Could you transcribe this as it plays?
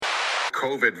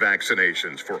COVID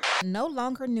vaccinations for No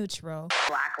longer neutral.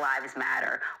 Black Lives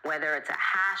Matter, whether it's a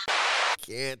hash.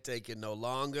 Can't take it no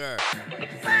longer.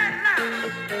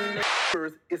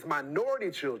 It's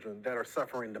minority children that are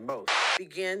suffering the most.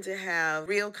 Begin to have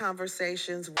real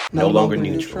conversations. No longer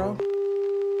neutral.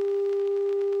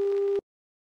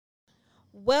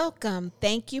 Welcome.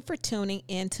 Thank you for tuning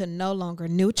in to No Longer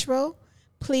Neutral.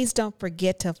 Please don't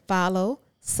forget to follow,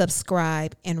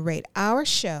 subscribe, and rate our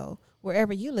show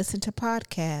wherever you listen to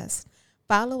podcasts.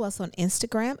 Follow us on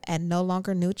Instagram at No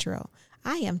Longer Neutral.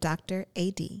 I am Dr.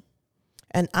 AD.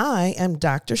 And I am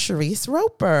Dr. Sharice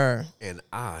Roper. And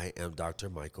I am Dr.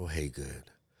 Michael Haygood.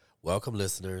 Welcome,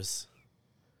 listeners.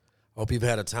 Hope you've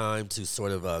had a time to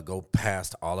sort of go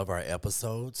past all of our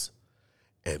episodes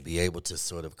and be able to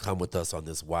sort of come with us on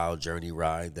this wild journey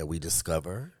ride that we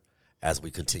discover as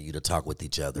we continue to talk with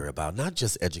each other about not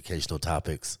just educational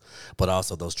topics, but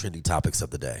also those trendy topics of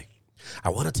the day. I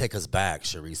want to take us back,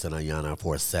 Sharice and Ayana,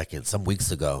 for a second. Some weeks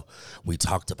ago, we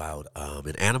talked about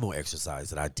an animal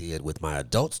exercise that I did with my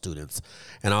adult students.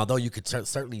 And although you could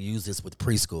certainly use this with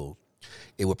preschool,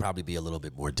 it would probably be a little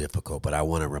bit more difficult. But I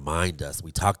want to remind us,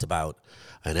 we talked about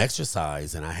an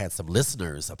exercise, and I had some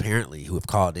listeners, apparently, who have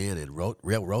called in and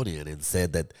wrote in and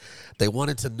said that they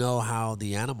wanted to know how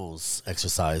the animals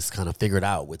exercise kind of figured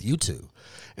out with you two.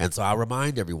 And so I'll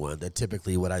remind everyone that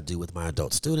typically what I do with my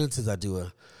adult students is I do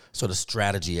a sort of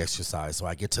strategy exercise, so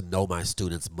I get to know my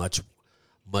students much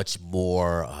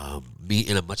more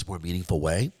in a much more meaningful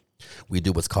way. We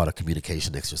do what's called a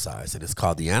communication exercise, and it's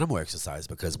called the animal exercise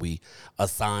because we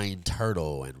assign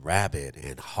turtle and rabbit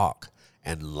and hawk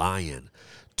and lion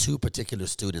to particular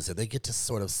students, and they get to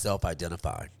sort of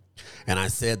self-identify. And I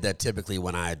said that typically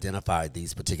when I identify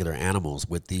these particular animals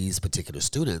with these particular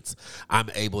students,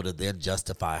 I'm able to then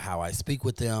justify how I speak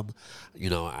with them. You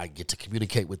know, I get to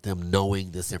communicate with them knowing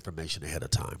this information ahead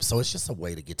of time. So it's just a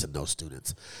way to get to know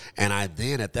students. And I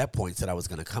then at that point said I was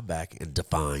going to come back and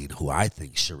define who I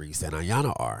think Sharice and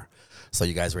Ayana are. So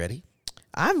you guys ready?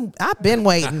 I've been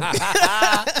waiting.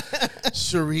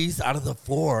 Sharice, out of the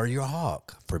four, you're a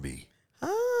hawk for me. Ah.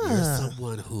 You're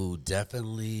someone who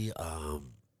definitely...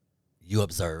 you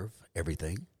observe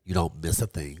everything. You don't miss a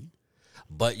thing.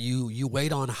 But you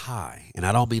wait on high. And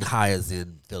I don't mean high as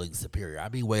in feeling superior. I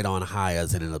mean wait on high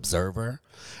as in an observer.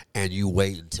 And you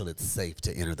wait until it's safe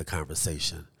to enter the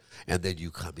conversation. And then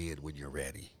you come in when you're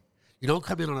ready. You don't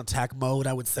come in on attack mode,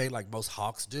 I would say, like most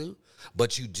hawks do.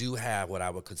 But you do have what I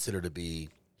would consider to be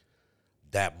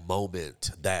that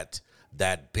moment,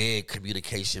 that big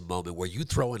communication moment where you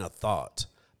throw in a thought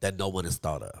that no one has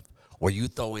thought of. Or you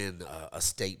throw in a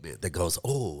statement that goes,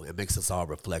 oh, it makes us all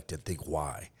reflect and think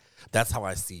why. That's how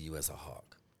I see you as a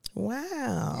hawk.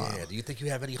 Wow. Yeah. Do you think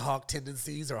you have any hawk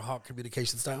tendencies or hawk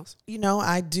communication styles? You know,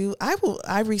 I do.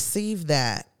 I received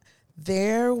that.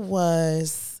 There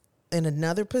was in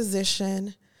another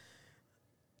position,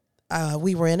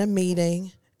 we were in a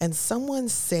meeting and someone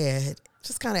said,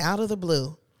 just kind of out of the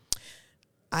blue,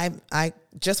 I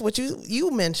just what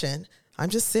you mentioned, I'm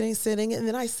just sitting, and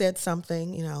then I said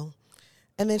something, you know.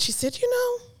 And then she said, you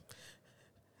know,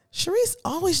 Sharice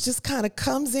always just kind of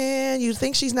comes in. You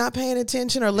think she's not paying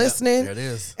attention or listening. There it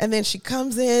is. And then she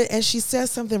comes in and she says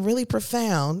something really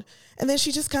profound. And then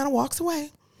she just kind of walks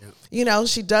away. Yep. You know,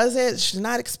 she does it. She's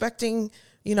not expecting,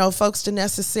 you know, folks to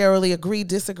necessarily agree,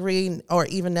 disagree, or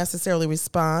even necessarily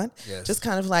respond. Yes. Just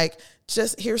kind of like,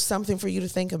 just here's something for you to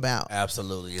think about.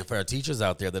 Absolutely. And for our teachers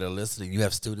out there that are listening, you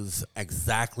have students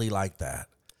exactly like that.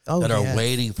 Oh, that are yes.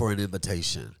 waiting for an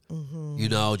invitation, you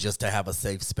know, just to have a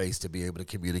safe space to be able to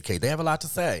communicate. They have a lot to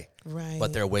say, right?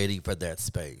 But they're waiting for that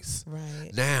space.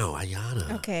 Right. Now,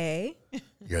 Ayana. Okay.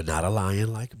 You're not a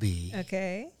lion like me.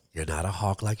 Okay. You're not a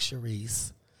hawk like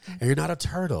Sharice. And you're not a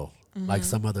turtle like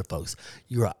some other folks.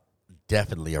 You're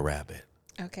definitely a rabbit.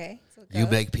 Okay. So You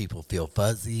make people feel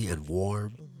fuzzy and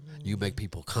warm. You make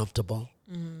people comfortable.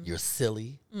 You're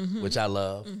silly, which I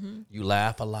love. You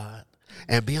laugh a lot.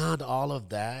 And beyond all of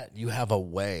that, you have a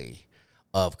way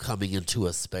of coming into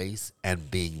a space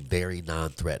and being very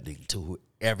non-threatening to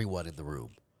everyone in the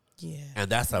room. Yeah.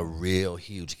 And that's a real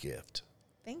huge gift.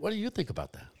 Thank What do you think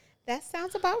about that? That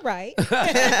sounds about right.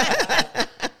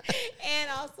 And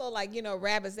also, like, you know,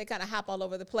 rabbits, they kind of hop all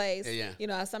over the place. Yeah. You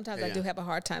know, sometimes Yeah, I do yeah. have a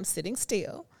hard time sitting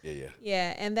still. Yeah.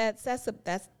 Yeah, and that's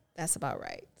about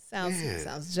right.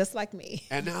 Sounds just like me.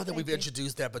 And now that we've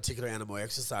introduced that particular animal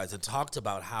exercise and talked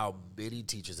about how many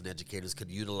teachers and educators can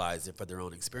utilize it for their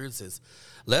own experiences,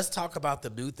 let's talk about the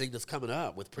new thing that's coming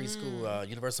up with preschool,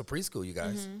 universal preschool, you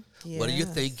guys. What are you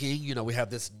Yes. thinking? You know, we have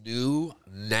this new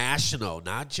national,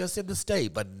 not just in the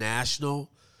state, but national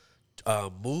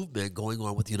movement going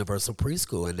on with universal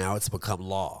preschool, and now it's become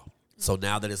law. So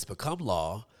now that it's become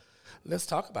law, let's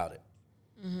talk about it.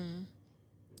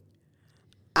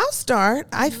 I'll start.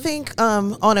 I think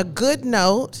on a good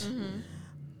note,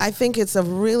 I think it's a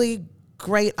really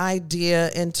great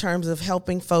idea in terms of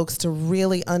helping folks to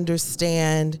really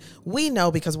understand. We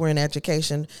know because we're in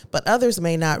education, but others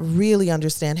may not really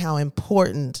understand how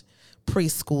important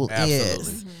preschool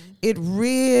Absolutely. is. It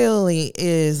really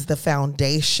is the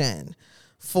foundation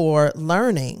for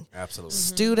learning.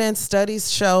 Absolutely.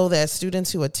 Studies show that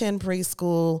students who attend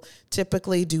preschool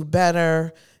typically do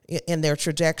better in their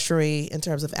trajectory in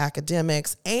terms of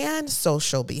academics and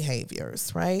social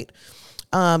behaviors, right?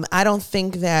 I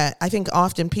think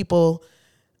often people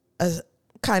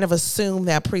kind of assume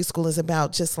that preschool is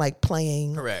about just like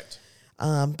playing. Correct.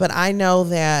 But I know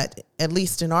that, at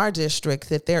least in our district,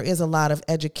 that there is a lot of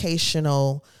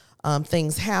educational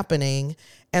things happening.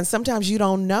 And sometimes you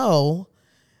don't know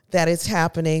that it's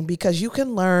happening because you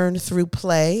can learn through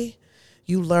play.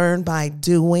 You learn by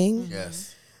doing.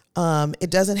 Yes. It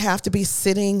doesn't have to be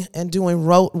sitting and doing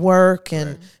rote work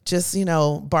and just,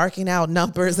 barking out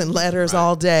numbers and letters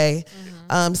all day.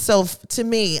 So to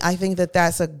me, I think that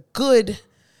that's a good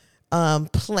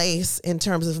place in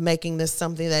terms of making this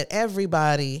something that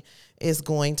everybody is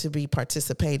going to be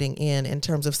participating in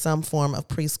terms of some form of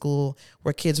preschool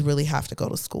where kids really have to go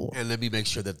to school. And let me make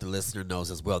sure that the listener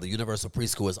knows as well, the universal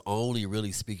preschool is only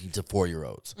really speaking to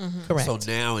 4-year-olds. Correct. So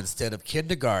now, instead of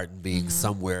kindergarten being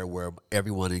somewhere where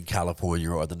everyone in California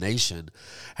or the nation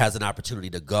has an opportunity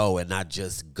to go and not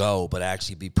just go, but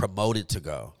actually be promoted to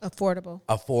go. Affordable.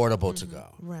 Affordable to go.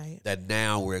 Right. That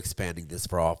now we're expanding this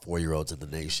for all 4-year-olds in the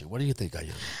nation. What do you think,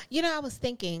 Ayanna? I was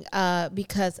thinking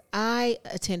because I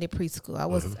attended preschool.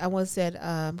 I was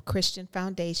at Christian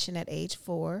Foundation at age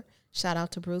 4. Shout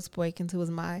out to Bruce Boykins, who was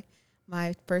my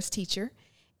first teacher,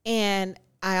 and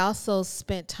I also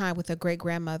spent time with a great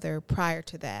grandmother prior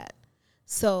to that.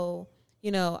 So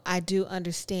I do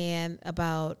understand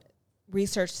about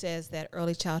research says that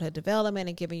early childhood development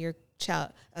and giving your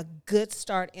child a good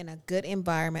start in a good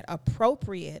environment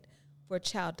appropriate for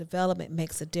child development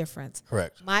makes a difference.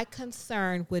 Correct. My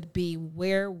concern would be,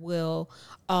 where will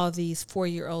all these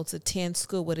 4-year-olds attend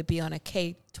school? Would it be on a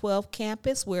K-12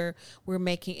 campus where we're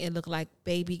making it look like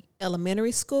baby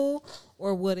elementary school?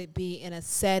 Or would it be in a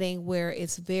setting where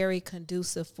it's very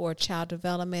conducive for child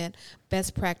development,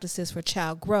 best practices for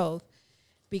child growth?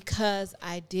 Because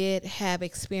I did have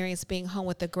experience being home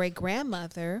with a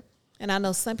great-grandmother, and I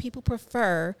know some people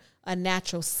prefer a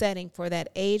natural setting for that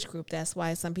age group. That's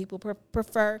why some people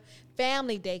prefer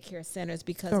family daycare centers,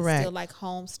 because Correct. It's still like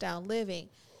home style living.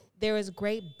 There is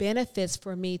great benefits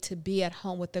for me to be at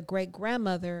home with a great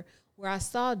grandmother where I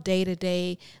saw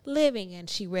day-to-day living, and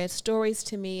she read stories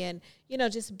to me, and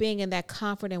just being in that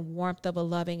comfort and warmth of a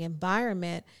loving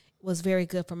environment was very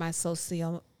good for my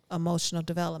socio-emotional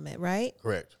development, right?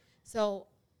 Correct. So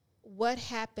what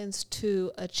happens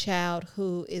to a child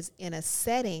who is in a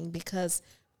setting, because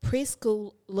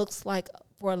preschool looks like,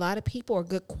 for a lot of people, a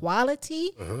good quality,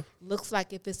 looks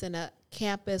like if it's in a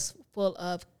campus full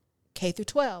of K through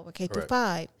 12 or K through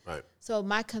 5. Right. So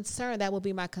that would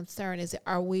be my concern, is,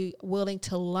 are we willing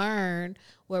to learn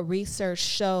what research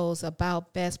shows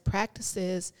about best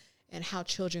practices and how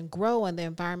children grow in the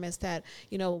environments that,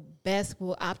 best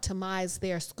will optimize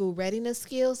their school readiness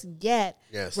skills, yet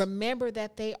remember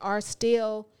that they are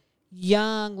still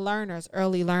young learners,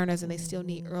 early learners, and they still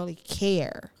need early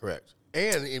care. Correct.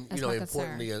 And, That's my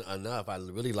importantly enough, I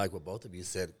really like what both of you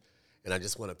said, and I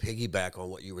just want to piggyback on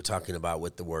what you were talking about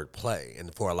with the word play.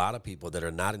 And for a lot of people that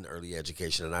are not in early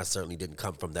education, and I certainly didn't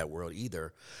come from that world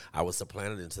either, I was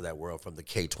supplanted into that world from the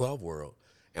K-12 world.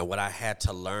 And what I had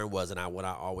to learn was, what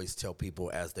I always tell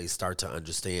people as they start to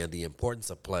understand the importance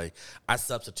of play, I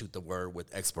substitute the word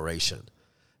with exploration,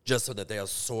 just so that they'll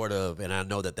sort of, and I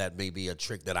know that may be a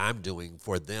trick that I'm doing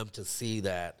for them to see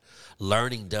that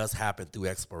learning does happen through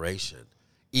exploration,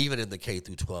 even in the K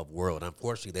through 12 world.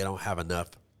 Unfortunately, they don't have enough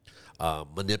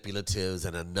manipulatives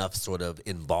and enough sort of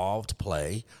involved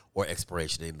play or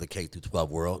exploration in the K through 12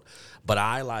 world. But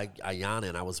I like Ayanna,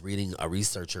 and I was reading a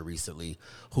researcher recently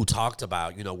who talked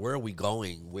about, where are we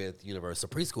going with universal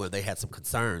preschool? And they had some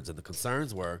concerns. And the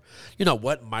concerns were,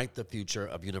 what might the future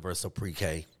of universal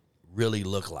pre-K really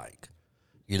look like?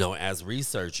 As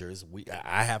researchers,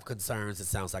 I have concerns. It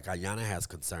sounds like Ayanna has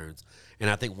concerns.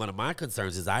 And I think one of my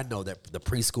concerns is, I know that the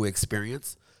preschool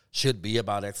experience should be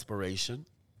about exploration.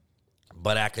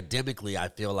 But academically, I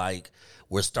feel like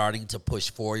we're starting to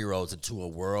push 4-year-olds into a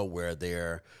world where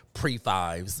they're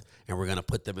pre-5s, and we're going to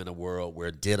put them in a world where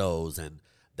dittos and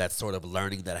that sort of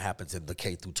learning that happens in the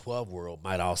K through 12 world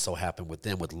might also happen with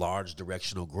them, with large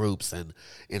directional groups, and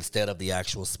instead of the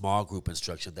actual small group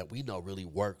instruction that we know really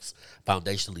works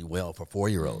foundationally well for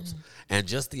 4-year-olds. And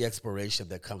just the exploration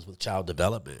that comes with child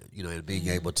development, and being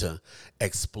able to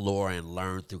explore and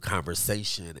learn through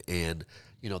conversation, and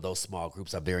those small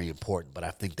groups are very important. But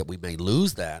I think that we may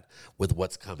lose that with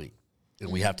what's coming.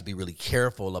 And we have to be really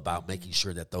careful about making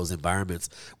sure that those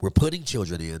environments we're putting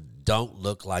children in don't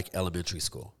look like elementary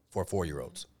school for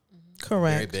 4-year-olds.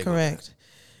 Correct.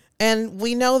 And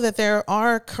we know that there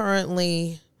are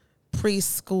currently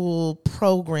preschool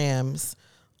programs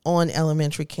on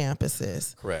elementary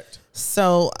campuses. Correct.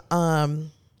 So I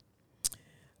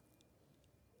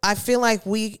feel like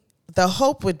the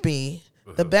hope would be,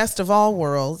 the best of all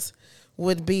worlds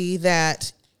would be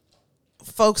that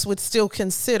folks would still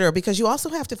consider, because you also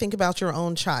have to think about your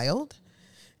own child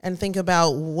and think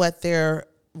about what they're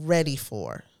ready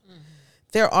for.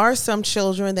 There are some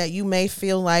children that you may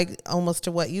feel like, almost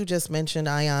to what you just mentioned,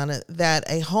 Ayanna, that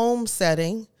a home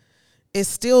setting is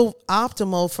still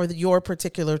optimal for your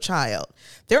particular child.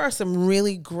 There are some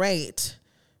really great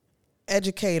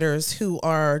educators who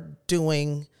are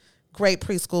doing great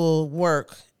preschool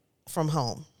work from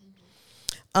home.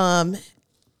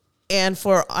 And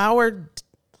for I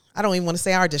don't even want to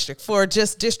say our district, for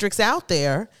just districts out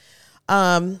there,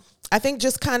 I think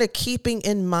just kind of keeping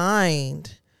in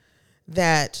mind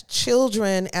that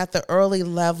children at the early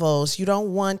levels, you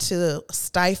don't want to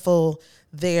stifle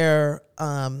their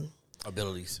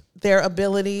abilities,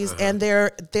 and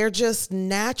their just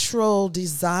natural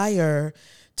desire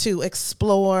to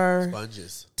explore,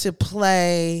 sponges, to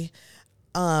play.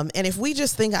 And if we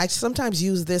just think, I sometimes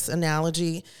use this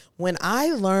analogy, when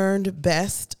I learned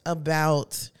best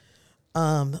about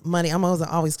money, I'm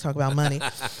always talk about money.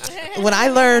 When I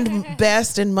learned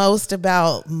best and most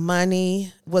about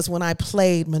money was when I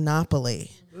played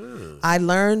Monopoly. I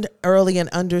learned early and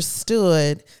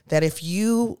understood that if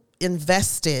you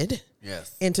invested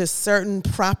into certain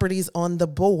properties on the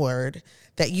board,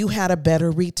 that you had a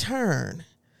better return.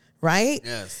 Right?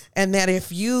 Yes. And that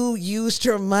if you used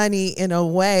your money in a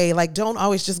way, like, don't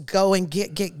always just go and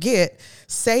get,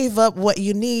 save up what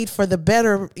you need for the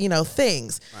better,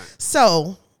 things. Right.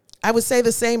 So I would say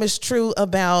the same is true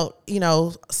about,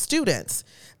 students,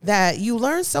 that you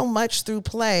learn so much through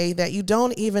play that you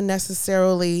don't even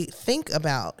necessarily think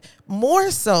about, more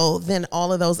so than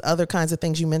all of those other kinds of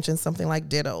things you mentioned, something like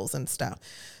dittos and stuff.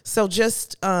 So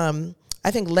just, I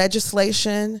think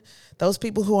legislation, those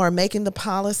people who are making the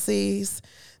policies,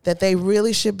 that they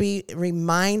really should be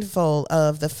mindful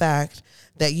of the fact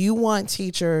that you want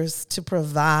teachers to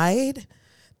provide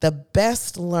the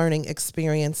best learning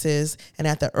experiences. And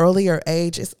at the earlier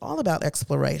age, it's all about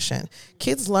exploration.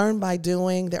 Kids learn by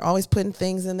doing. They're always putting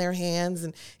things in their hands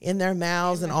and in their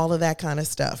mouths and all of that kind of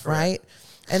stuff, right?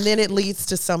 And then it leads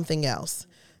to something else.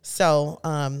 So,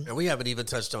 and we haven't even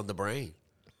touched on the brain.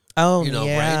 Oh,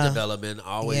 brain development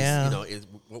always, is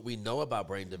what we know about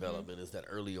brain development is that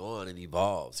early on it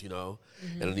evolves, and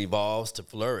it evolves to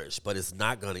flourish, but it's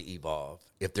not going to evolve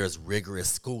if there's rigorous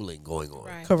schooling going on.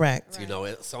 Right. Correct.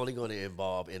 Right. It's only going to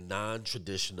evolve in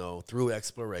non-traditional, through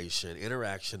exploration,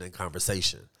 interaction, and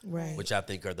conversation, Right. which I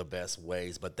think are the best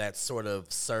ways. But that sort of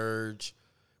surge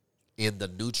in the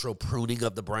neutral pruning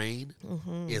of the brain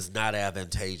is not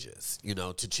advantageous,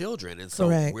 to children. And so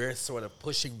we're sort of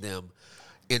pushing them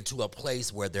into a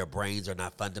place where their brains are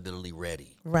not fundamentally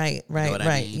ready. Right, You know what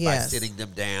I mean? yes. By sitting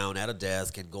them down at a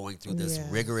desk and going through this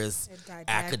rigorous Didactic.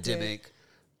 academic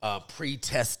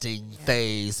pre-testing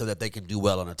phase so that they can do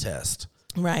well on a test.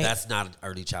 Right. That's not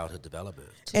early childhood development.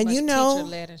 And Much teacher-led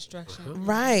teacher-led instruction.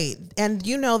 Right. And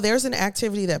there's an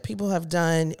activity that people have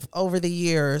done over the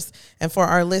years. And for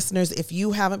our listeners, if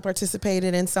you haven't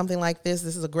participated in something like this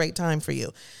is a great time for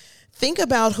you. Think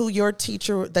about who your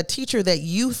teacher, the teacher that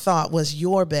you thought was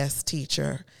your best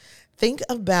teacher. Think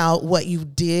about what you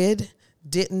didn't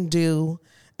do,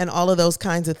 and all of those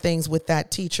kinds of things with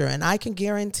that teacher. And I can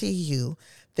guarantee you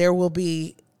there will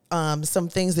be some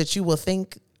things that you will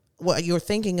think, what you're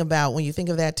thinking about when you think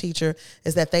of that teacher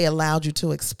is that they allowed you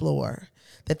to explore,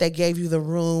 that they gave you the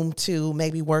room to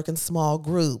maybe work in small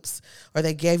groups, or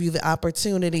they gave you the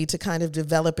opportunity to kind of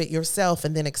develop it yourself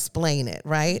and then explain it,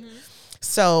 right? Mm-hmm.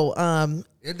 So,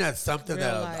 isn't that something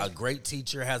that a great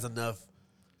teacher has enough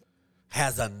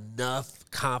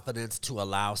confidence to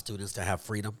allow students to have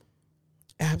freedom?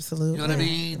 Absolutely. You know what I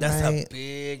mean? That's Right. a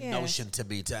big Yeah. notion to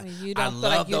me. mean, you I don't feel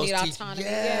like love you those need teachers. autonomy.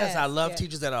 Yes, I Yes, love yes.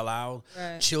 teachers that allow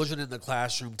Right. children in the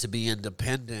classroom to be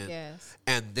independent Yes.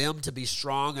 and them to be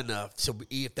strong enough to,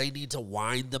 if they need to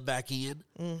wind them back in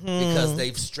Mm-hmm. because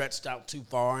they've stretched out too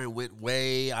far and went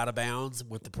way out of bounds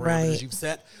with the parameters Right. you've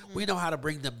set, we know how to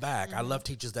bring them back. I love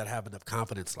teachers that have enough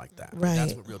confidence like that. Right.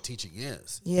 That's what real teaching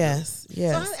is. Yes.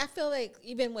 Yes. So I feel like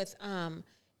even with on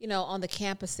the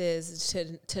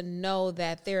campuses to know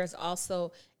that there is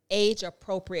also age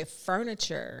appropriate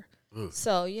furniture.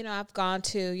 So, I've gone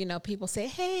to, people say,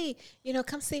 hey,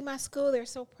 come see my school. They're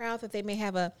so proud that they may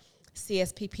have a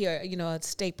CSPP or, a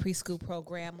state preschool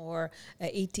program or a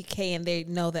ETK, and they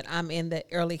know that I'm in the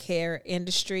early care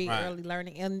industry, Right. early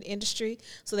learning industry.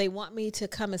 So they want me to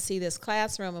come and see this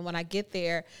classroom. And when I get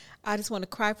there, I just want to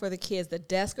cry for the kids. The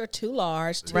desks are too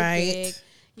large, too Right.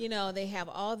 big. They have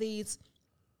all these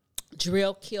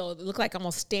drill kill look like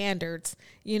almost standards,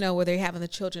 where they're having the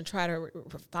children try to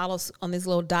follow on these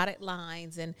little dotted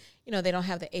lines, and they don't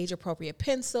have the age appropriate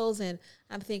pencils. And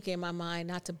I'm thinking in my mind,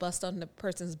 not to bust on the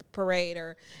person's parade,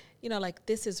 or like,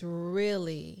 this is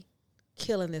really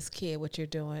killing this kid, what you're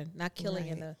doing. Not killing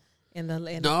in the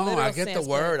No, literal I get sense, the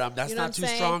word. but, That's you know not what too I'm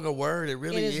saying? strong a word. It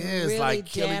really It is is really like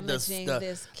killing damaging the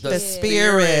this the kid.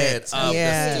 Spirit of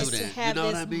Yes. the To student. have You know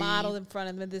this what I mean? model in front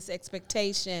of them, this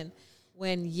expectation,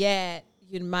 when yet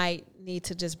you might need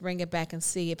to just bring it back and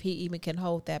see if he even can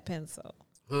hold that pencil.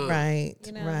 Right,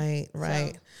 You know?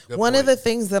 right. Good One of point. the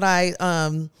things that I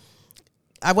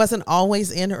wasn't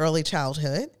always in early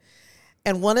childhood,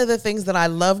 and one of the things that I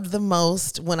loved the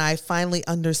most when I finally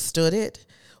understood it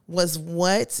was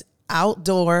what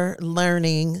outdoor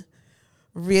learning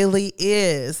really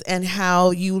is, and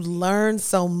how you learn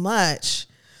so much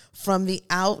from the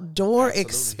outdoor Absolutely.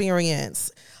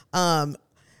 experience.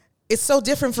 It's so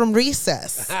different from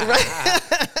recess.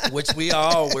 Which we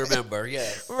all remember,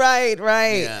 yes. Right.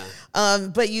 Yeah.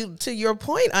 But to your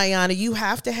point, Ayana, you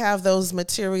have to have those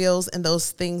materials and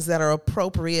those things that are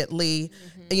appropriately,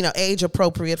 age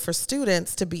appropriate for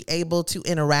students to be able to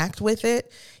interact with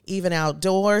it, even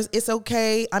outdoors. It's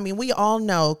okay. I mean, we all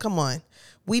know, come on.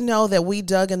 We know that we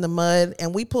dug in the mud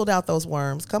and we pulled out those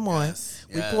worms. Come on. Yes,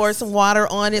 We yes. poured some water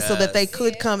on it so that they Yes.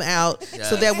 could come out, so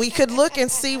Yes. that we could look and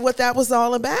see what that was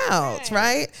all about,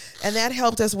 right? And that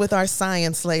helped us with our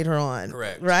science later on.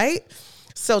 Correct. Right?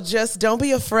 So just don't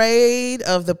be afraid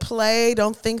of the play.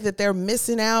 Don't think that they're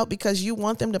missing out because you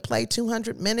want them to play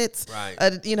 200 minutes Right.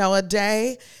 a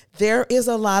day. There is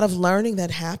a lot of learning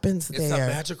that happens It's there. a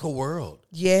magical world.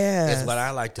 Yes. Is what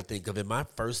I like to think of. In my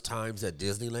first times at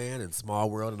Disneyland and Small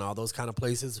World and all those kind of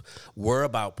places were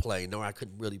about play. No, I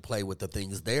couldn't really play with the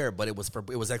things there, but it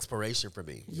was exploration for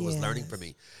me. It was learning for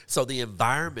me. So the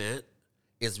environment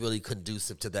is really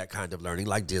conducive to that kind of learning,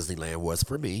 like Disneyland was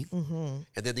for me. And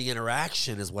then the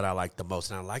interaction is what I like the most.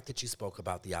 And I like that you spoke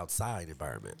about the outside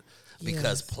environment,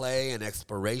 because play and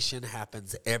exploration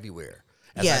happens everywhere.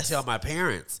 As Yes. I tell my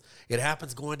parents, it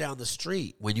happens going down the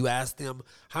street. When you ask them,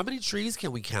 how many trees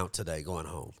can we count today going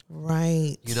home?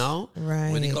 Right. When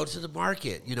you Right. go to the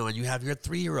market, and you have your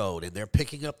 3-year-old and they're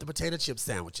picking up the potato chip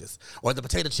sandwiches, or the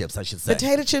potato chips, I should say.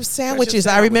 Potato chip sandwiches.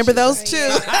 I remember those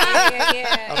sandwiches. too.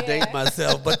 I'm dating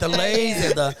myself, but the Lay's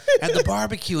and the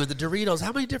barbecue and the Doritos.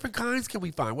 How many different kinds can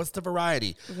we find? What's the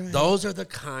variety? Those are the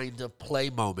kind of play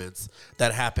moments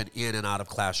that happen in and out of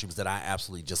classrooms that I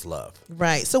absolutely just love.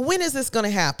 Right. So when is this going to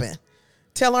happen?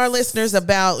 Tell our listeners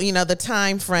about, the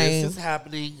time frame. This is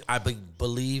happening, I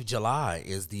believe July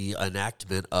is the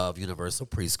enactment of universal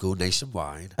preschool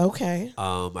nationwide. Okay.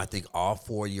 I think all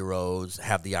 4-year-olds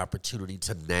have the opportunity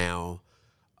to now,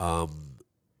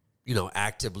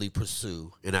 actively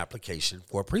pursue an application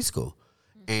for preschool.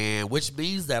 And which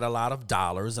means that a lot of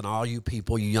dollars, and all you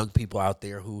young people out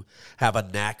there who have a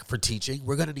knack for teaching,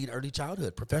 we're going to need early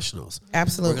childhood professionals.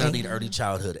 Absolutely. We're going to need early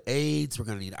childhood aides. We're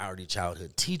going to need early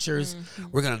childhood teachers.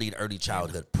 We're going to need early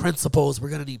childhood principals. We're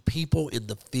going to need people in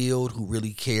the field who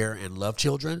really care and love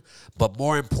children. But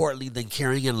more importantly than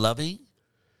caring and loving,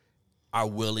 are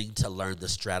willing to learn the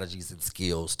strategies and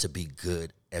skills to be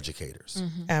good educators.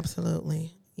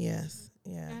 Absolutely. Yes. I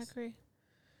Yes. agree.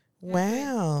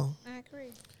 Wow. I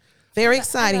agree. Very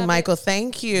exciting, love it. Michael.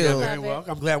 Thank you. You're very Love it.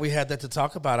 welcome. I'm glad we had that to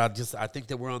talk about. I think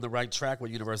that we're on the right track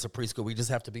with universal preschool. We just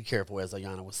have to be careful, as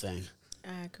Ayana was saying.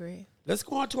 I agree. Let's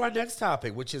go on to our next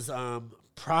topic, which is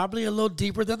probably a little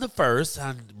deeper than the first.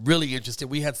 I'm really interested.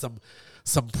 We had some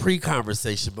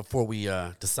pre-conversation before we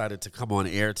decided to come on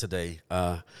air today,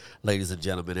 ladies and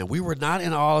gentlemen, and we were not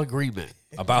in all agreement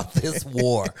about this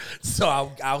war. So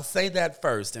I'll say that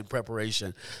first in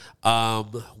preparation.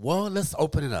 Well, let's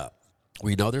open it up.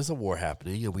 we know there's a war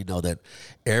happening, and we know that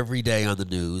every day on the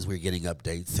news we're getting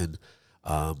updates and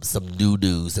some new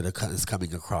news that is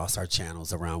coming across our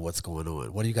channels around what's going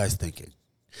on. What are you guys thinking?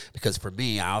 Because for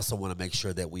me, I also want to make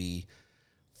sure that we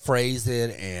phrase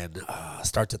it and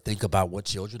start to think about what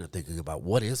children are thinking about.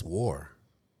 What is war?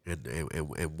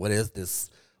 And what is this?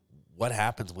 What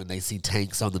happens when they see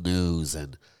tanks on the news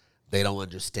and they don't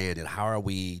understand it? How are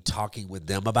we talking with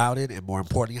them about it? And more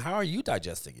importantly, how are you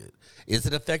digesting it? Is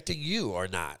it affecting you or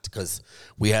not? Because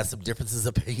we have some differences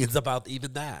of opinions about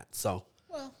even that. So,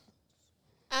 Well,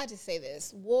 I just say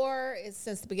this: war is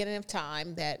since the beginning of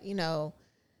time that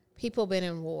people been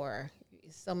in war.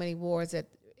 So many wars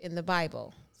in the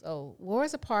Bible. So war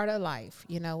is a part of life.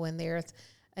 When there's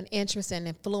an interest in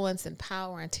influence and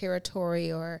power and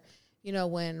territory, or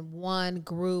when one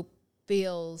group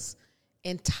feels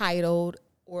entitled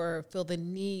or feel the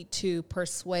need to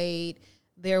persuade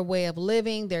their way of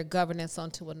living, their governance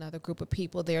onto another group of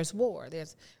people, there's war.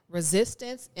 There's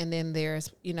resistance, and then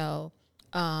there's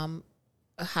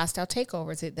hostile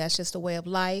takeovers. That's just a way of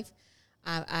life.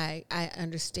 I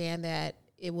understand that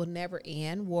it will never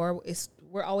end.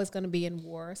 We're always going to be in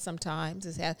war. Sometimes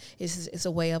it's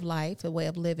a way of life, a way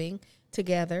of living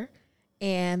together,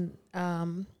 and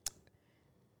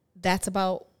that's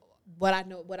about what I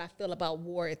know. What I feel about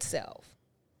war itself.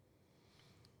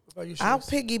 I'll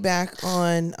piggyback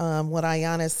on what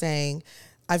Ayana's saying.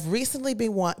 I've recently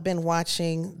been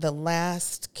watching The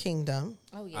Last Kingdom.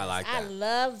 Oh yes, I like that.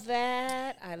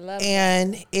 I love that.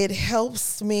 And it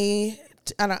helps me.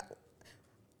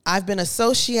 I've been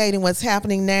associating what's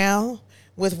happening now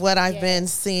with what I've been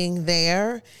seeing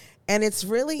there. And it's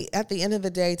really, at the end of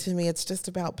the day, to me, it's just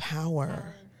about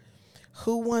power.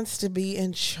 Who wants to be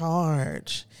in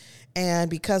charge? And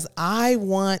because I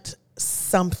want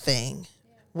something,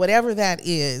 whatever that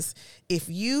is, if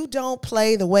you don't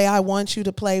play the way I want you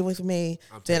to play with me,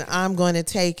 then I'm going to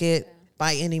take it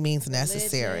by any means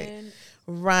necessary. Religion,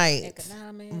 Right.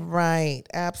 economic. Right.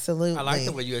 Absolutely. I like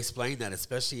the way you explain that,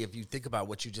 especially if you think about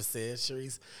what you just said,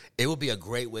 Sharice. It would be a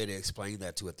great way to explain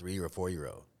that to a 3 or 4 year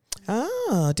old.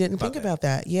 Oh, didn't think about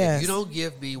that. Yes. If you don't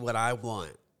give me what I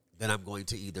want, then I'm going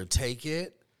to either take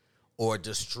it or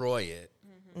destroy it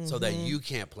so that you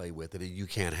can't play with it and you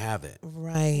can't have it.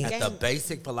 Right. At the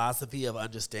basic philosophy of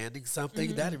understanding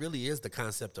something, that really is the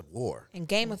concept of war. And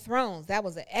Game of Thrones, that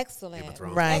was an excellent, Game of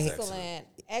Thrones Right. was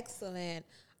excellent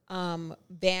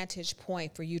vantage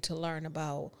point for you to learn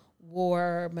about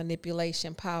war,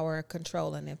 manipulation, power,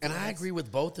 control, and influence. And I agree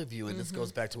with both of you, and this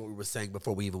goes back to what we were saying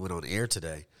before we even went on air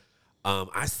today.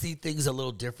 I see things a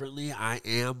little differently. I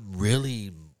am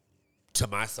really, to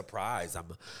my surprise,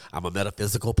 I'm a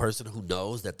metaphysical person who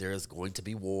knows that there is going to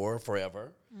be war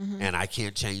forever, and I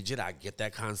can't change it. I get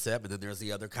that concept, and then there's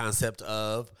the other concept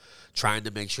of trying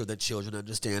to make sure that children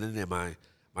understand it and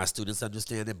my students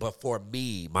understand it. But for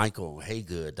me, Michael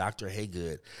Haygood, Dr.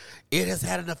 Haygood, it has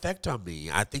had an effect on me.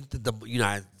 I think that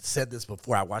I said this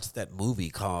before. I watched that movie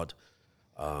called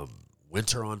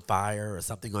Winter on Fire or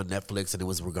something on Netflix, and it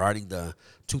was regarding the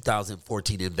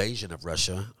 2014 invasion of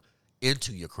Russia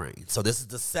into Ukraine. So this is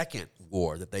the second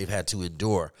war that they've had to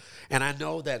endure. And I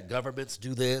know that governments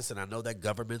do this, and I know that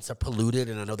governments are polluted,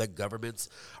 and I know that governments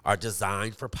are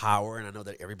designed for power, and I know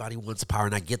that everybody wants power,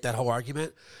 and I get that whole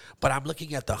argument. But I'm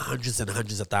looking at the hundreds and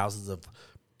hundreds of thousands of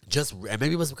and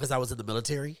maybe it was because I was in the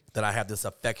military that I have this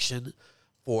affection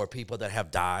for people that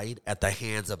have died at the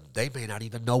hands of, they may not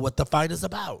even know what the fight is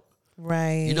about.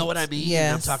 Right. You know what I mean?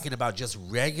 Yes. I'm talking about just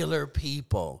regular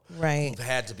people Right. who've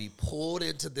had to be pulled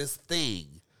into this thing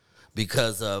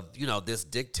because of, this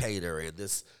dictator and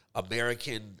this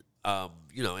American, and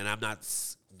I'm not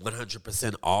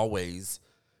 100% always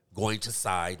going to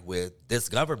side with this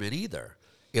government either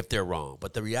if they're wrong.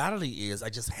 But the reality is I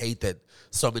just hate that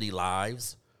so many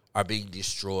lives are being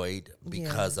destroyed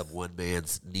because of one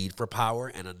man's need for power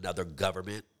and another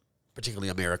government, particularly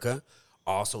America,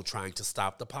 also trying to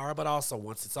stop the power, but also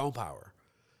wants its own power.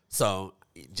 So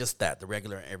just the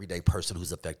regular everyday person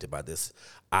who's affected by this,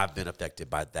 I've been affected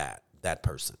by that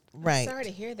person. Right. I'm sorry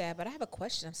to hear that, but I have a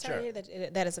question. I'm sorry Sure. to hear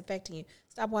that is affecting you.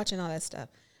 Stop watching all that stuff.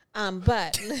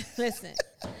 But listen,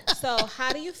 so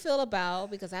how do you feel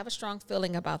about, because I have a strong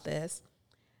feeling about this.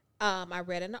 I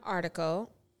read in an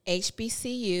article,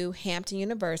 HBCU, Hampton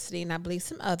University, and I believe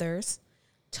some others,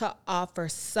 to offer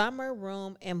summer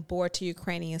room and board to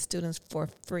Ukrainian students for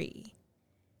free.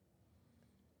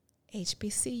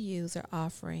 HBCUs are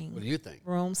offering What do you think?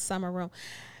 summer room.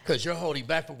 Because you're holding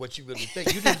back from what you really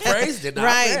think. You didn't phrase it.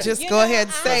 Right. Just go ahead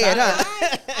and say it,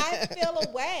 huh? I feel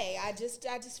a way. I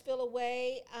just feel a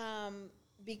way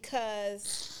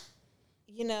because,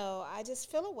 I just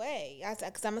feel away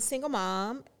because I'm a single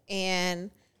mom,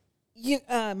 and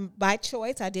by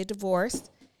choice I did divorce,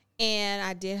 and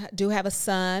I do have a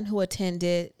son who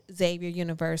attended Xavier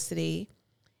University,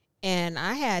 and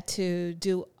I had to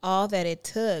do all that it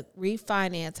took: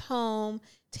 refinance home,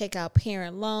 take out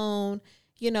parent loan,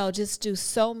 just do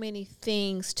so many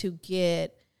things to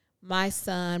get my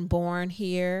son born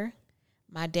here.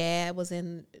 My dad was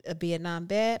in a Vietnam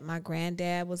vet. My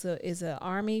granddad is an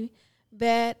Army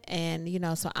vet, and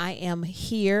so I am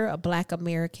here, a Black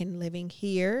American living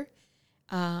here,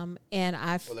 and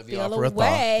I feel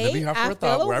away. Let me offer a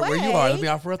thought. Where you are, let me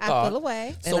offer a thought. I feel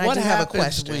away. So and what I do have a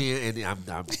happens question. when? And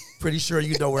I'm pretty sure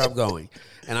you know where I'm going,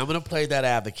 and I'm going to play that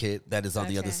advocate that is on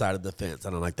the other side of the fence. I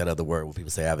don't like that other word when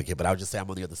people say advocate, but I'll just say I'm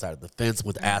on the other side of the fence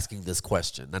with asking this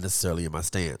question, not necessarily in my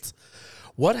stance.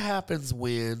 What happens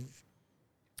when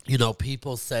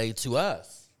people say to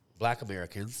us, Black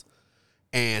Americans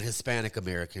and Hispanic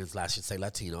Americans, I should say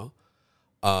Latino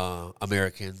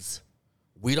Americans,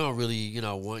 we don't really,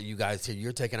 want you guys here.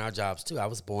 You're taking our jobs too. I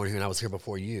was born here and I was here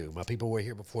before you. My people were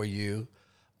here before you.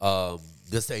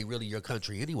 This ain't really your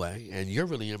country anyway, and you're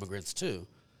really immigrants too.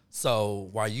 So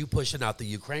why are you pushing out the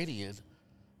Ukrainian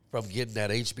from getting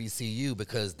that HBCU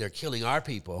because they're killing our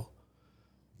people?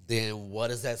 Then what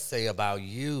does that say about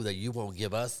you that you won't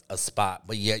give us a spot,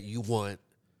 but yet you want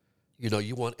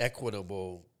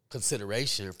equitable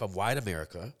consideration from white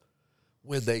America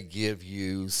when they give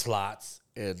you slots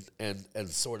and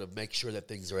sort of make sure that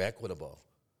things are equitable?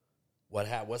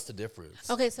 What's the difference?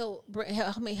 Okay, so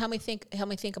help me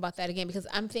think about that again, because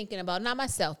I'm thinking about not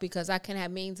myself, because I can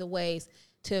have means and ways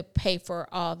to pay for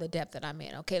all the debt that I'm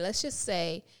in. Okay, let's just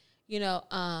say,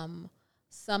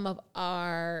 some of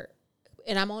our,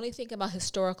 and I'm only thinking about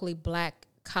historically Black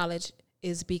college,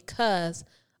 is because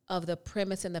of the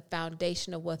premise and the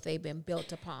foundation of what they've been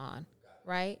built upon,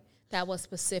 right? That was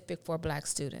specific for Black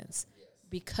students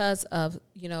because of,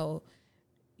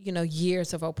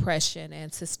 years of oppression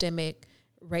and systemic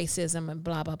racism and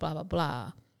blah, blah, blah, blah,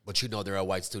 blah. But there are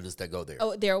white students that go there.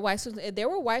 Oh, there are white students. There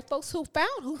were white folks who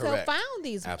found Correct.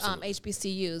 these Absolutely.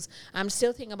 HBCUs. I'm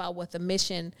still thinking about what the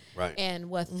mission Right. and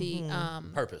what the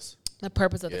Purpose. the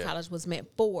purpose of the college was meant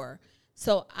for.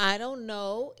 So I don't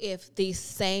know if these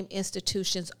same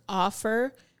institutions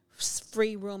offer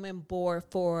free room and board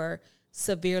for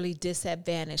severely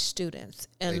disadvantaged students,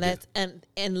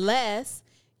 unless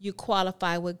you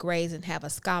qualify with grades and have a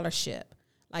scholarship.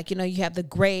 Like, you have the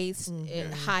grades,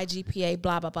 high GPA,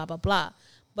 blah, blah, blah, blah, blah.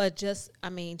 But just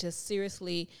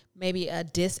seriously, maybe a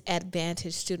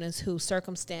disadvantaged students whose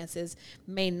circumstances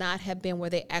may not have been where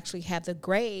they actually have the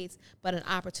grades, but an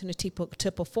opportunity to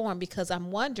perform. Because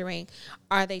I'm wondering,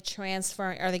 are they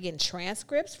getting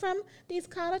transcripts from these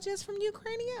colleges from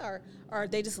Ukraine, or are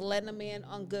they just letting them in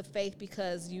on good faith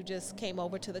because you just came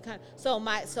over to the country? So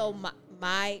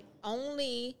my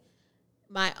only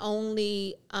my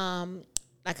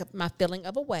feeling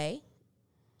of away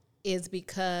is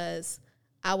because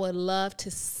I would love to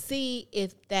see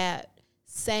if that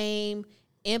same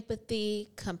empathy,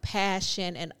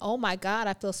 compassion, and oh my God,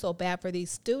 I feel so bad for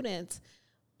these students.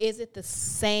 Is it the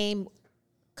same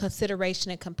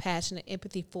consideration and compassion and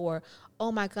empathy for,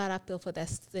 oh my God, I feel for the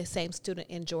same student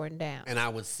in Jordan-Down? And I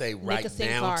would say right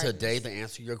now, today, to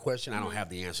answer your question, I don't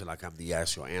have the answer like I'm the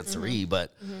actual answeree,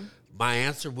 but my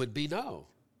answer would be no.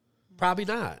 Probably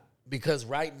not. Because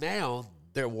right now,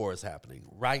 there are wars happening.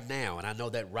 Right now. And I know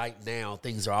that right now,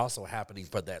 things are also happening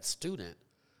for that student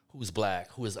who's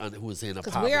Black, who is in a poverty.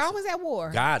 Because we're always at war.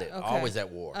 Got it. Okay. Always at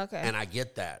war. Okay. And I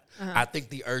get that. I think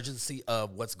the urgency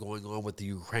of what's going on with the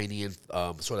Ukrainian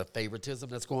sort of favoritism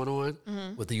that's going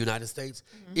on with the United States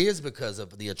is because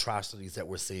of the atrocities that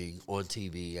we're seeing on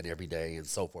TV and every day and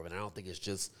so forth. And I don't think it's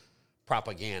just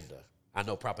propaganda. I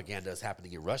know propaganda is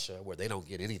happening in Russia where they don't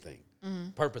get anything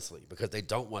purposely because they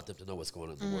don't want them to know what's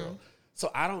going on in the world. So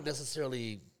I don't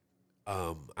necessarily,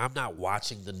 I'm not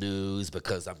watching the news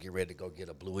because I'm getting ready to go get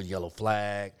a blue and yellow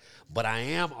flag. But I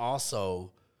am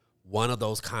also one of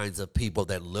those kinds of people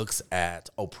that looks at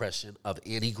oppression of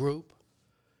any group.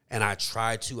 And I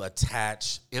try to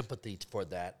attach empathy for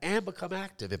that and become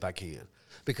active if I can.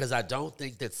 Because I don't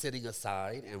think that sitting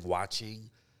aside and watching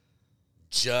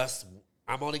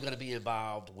I'm only going to be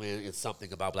involved when it's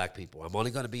something about Black people. I'm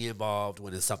only going to be involved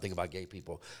when it's something about gay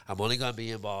people. I'm only going to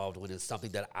be involved when it's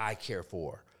something that I care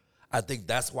for. I think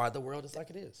that's why the world is like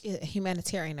it is. A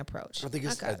humanitarian approach. I think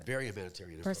it's a very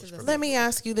humanitarian approach. Let me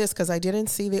ask you this, because I didn't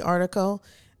see the article.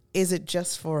 Is it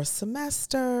just for a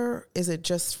semester? Is it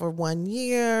just for 1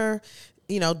 year?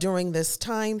 During this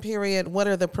time period, what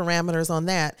are the parameters on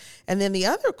that? And then the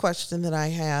other question that I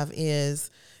have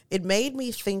is, it made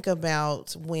me think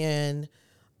about when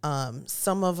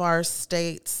Some of our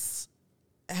states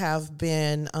have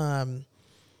been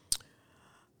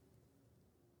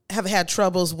have had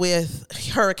troubles with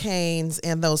hurricanes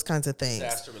and those kinds of things.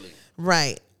 Disaster relief.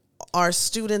 Right. Our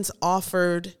students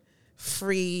offered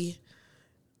free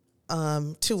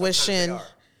tuition,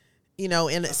 they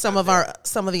are. in some of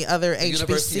the other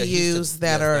University of HBCUs Houston,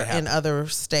 that yes, are they have in it. other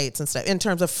states and stuff in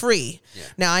terms of free. Yeah.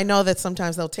 Now I know that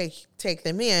sometimes they'll take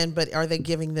them in, but are they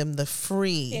giving them the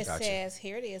free? It says,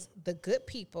 here it is, the good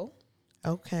people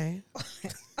Okay.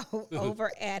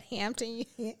 over at Hampton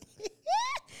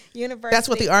University. That's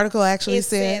what the article actually it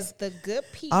says. The good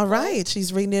people. All right,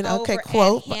 she's reading it. Okay, over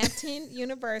quote. At Hampton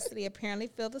University apparently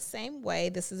feel the same way.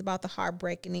 This is about the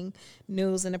heartbreaking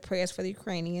news and the prayers for the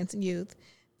Ukrainians and youth.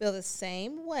 Feel the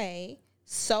same way,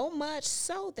 so much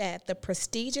so that the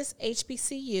prestigious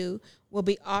HBCU will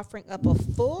be offering up a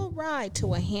full ride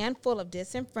to a handful of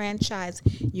disenfranchised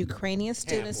Ukrainian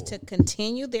students to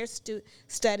continue their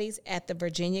studies at the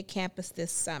Virginia campus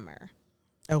this summer.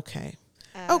 Okay.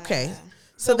 Okay.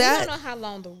 So But we that don't know how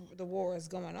long the war is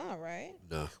going on, right?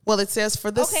 No. well, it says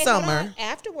for the Hold on. summer.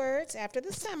 Afterwards, after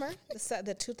the summer,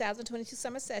 the 2022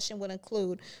 summer session will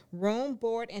include room,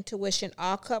 board, and tuition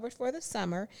all covered for the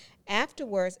summer.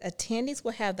 Afterwards, attendees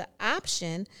will have the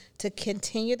option to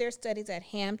continue their studies at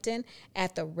Hampton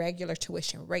at the regular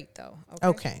tuition rate, though.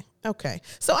 Okay.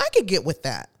 So I could get with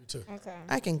that. Okay.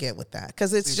 I can get with that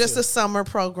because it's just a summer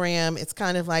program. It's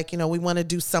kind of like, we want to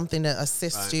do something to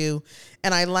assist you.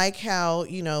 And I like how,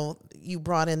 you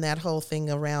brought in that whole thing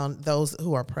around those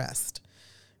who are pressed,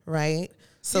 right?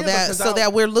 So Yeah,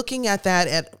 that we're looking at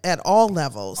that at all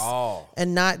levels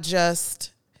and not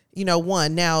just,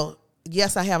 one. Now,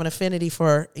 yes, I have an affinity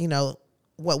for,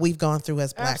 what we've gone through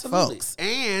as Black Absolutely. folks.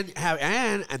 And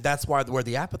that's where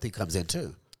the apathy comes in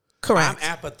too. Correct. I'm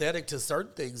apathetic to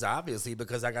certain things, obviously,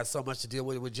 because I got so much to deal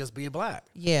with just being black.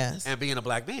 Yes. And being a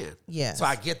black man. Yes. So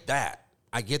I get that.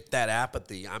 I get that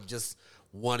apathy. I'm just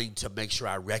wanting to make sure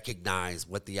I recognize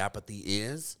what the apathy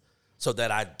is so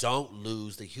that I don't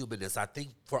lose the humanness. I think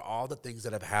for all the things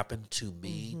that have happened to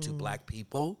me, to black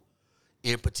people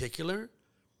in particular,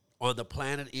 on the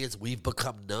planet is we've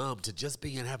become numb to just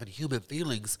being having human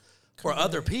feelings for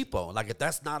other people. Like if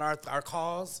that's not our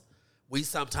cause, we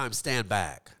sometimes stand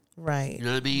back. Right. You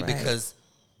know what I mean? Right. Because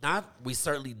we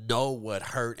certainly know what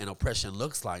hurt and oppression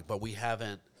looks like, but we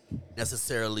haven't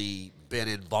necessarily been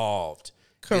involved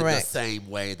in the Correct. same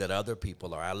way that other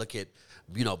people are. I look at,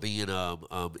 being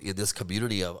in this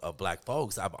community of black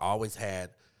folks, I've always had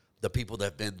the people that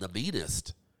have been the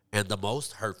meanest and the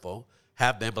most hurtful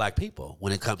have been black people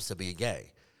when it comes to being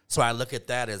gay. So I look at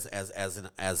that as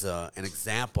an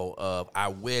example of I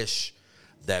wish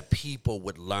that people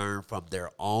would learn from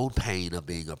their own pain of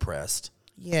being oppressed.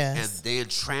 Yes. And then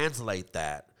translate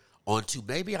that onto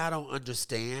maybe I don't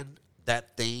understand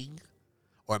that thing,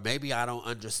 or maybe I don't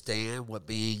understand what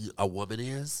being a woman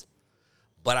is,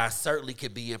 but I certainly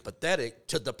can be empathetic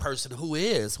to the person who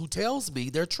tells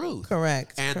me their truth.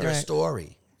 Correct. And their Correct.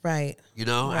 story. Right. I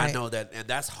Right. know that, and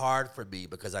that's hard for me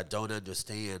because I don't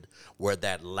understand where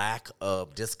that lack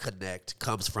of disconnect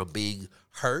comes from being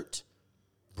hurt,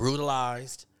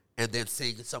 brutalized, and then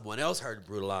seeing someone else hurt and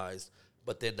brutalized,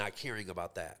 but then not caring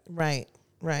about that. Right.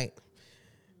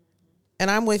 And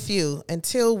I'm with you.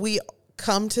 Until we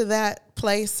come to that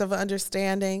place of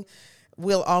understanding,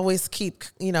 we'll always keep,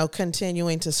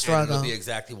 continuing to And struggle. it'll be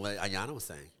exactly what Ayana was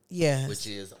saying. Yes. Which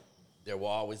is there will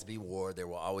always be war. There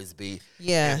will always be.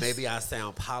 Yes. And maybe I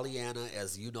sound Pollyanna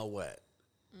as you know what.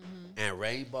 And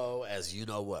rainbow as you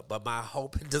know what. But my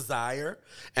hope and desire,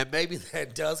 and maybe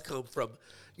that does come from,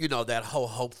 that whole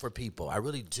hope for people. I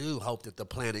really do hope that the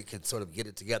planet can sort of get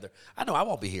it together. I know I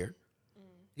won't be here.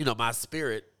 My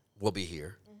spirit will be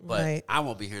here, but Right. I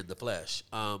won't be here in the flesh.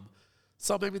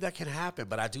 So maybe that can happen.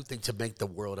 But I do think to make the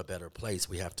world a better place,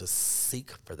 we have to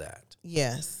seek for that.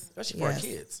 Yes. Especially for our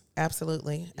kids.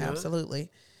 Absolutely. know? Absolutely.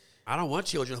 I don't want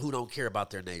children who don't care about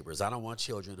their neighbors. I don't want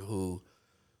children who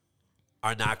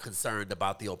are not concerned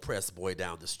about the oppressed boy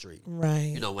down the street.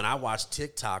 Right. When I watch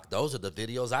TikTok, those are the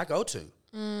videos I go to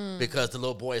because the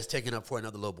little boy is taking up for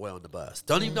another little boy on the bus.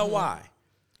 Don't even know why,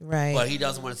 Right. but he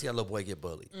doesn't want to see that little boy get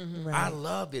bullied. Right. I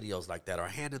love videos like that, or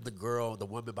handing the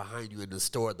woman behind you in the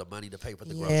store the money to pay for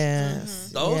the groceries. Yes.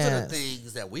 Those are the Yes.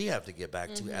 things that we have to get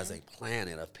back to as a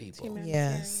planet of people.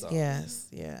 Yes.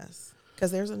 Yes.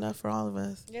 Because there's enough for all of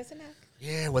us. Yes enough.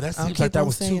 Yeah, well, that I'll seems like keep that on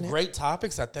was two saying it. great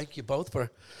topics. I thank you both for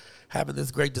having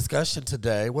this great discussion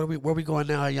today. Where are we going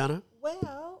now, Ayana?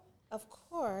 Well, of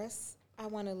course, I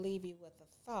want to leave you with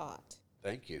a thought.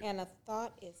 Thank you. And a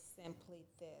thought is simply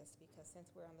this, because since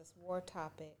we're on this war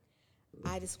topic,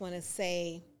 I just want to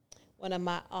say one of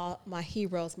my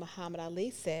heroes, Muhammad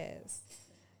Ali, says,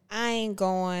 I ain't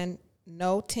going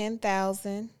no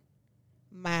 10,000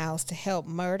 miles to help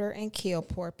murder and kill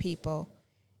poor people.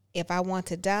 If I want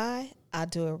to die, I'll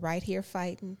do it right here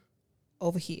fighting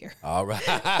over here. All right.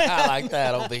 I like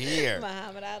that, over here.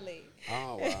 Muhammad Ali.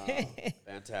 Oh, wow.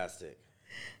 Fantastic.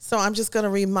 So I'm just going to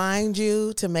remind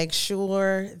you to make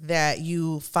sure that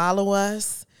you follow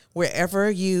us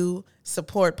wherever you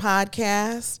support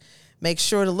podcasts. Make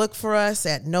sure to look for us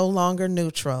at No Longer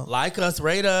Neutral. Like us,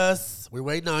 rate us. We're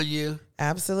waiting on you.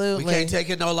 Absolutely. We can't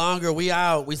take it no longer. We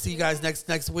out. We see you guys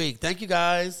next week. Thank you,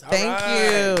 guys. All Thank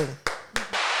right. you.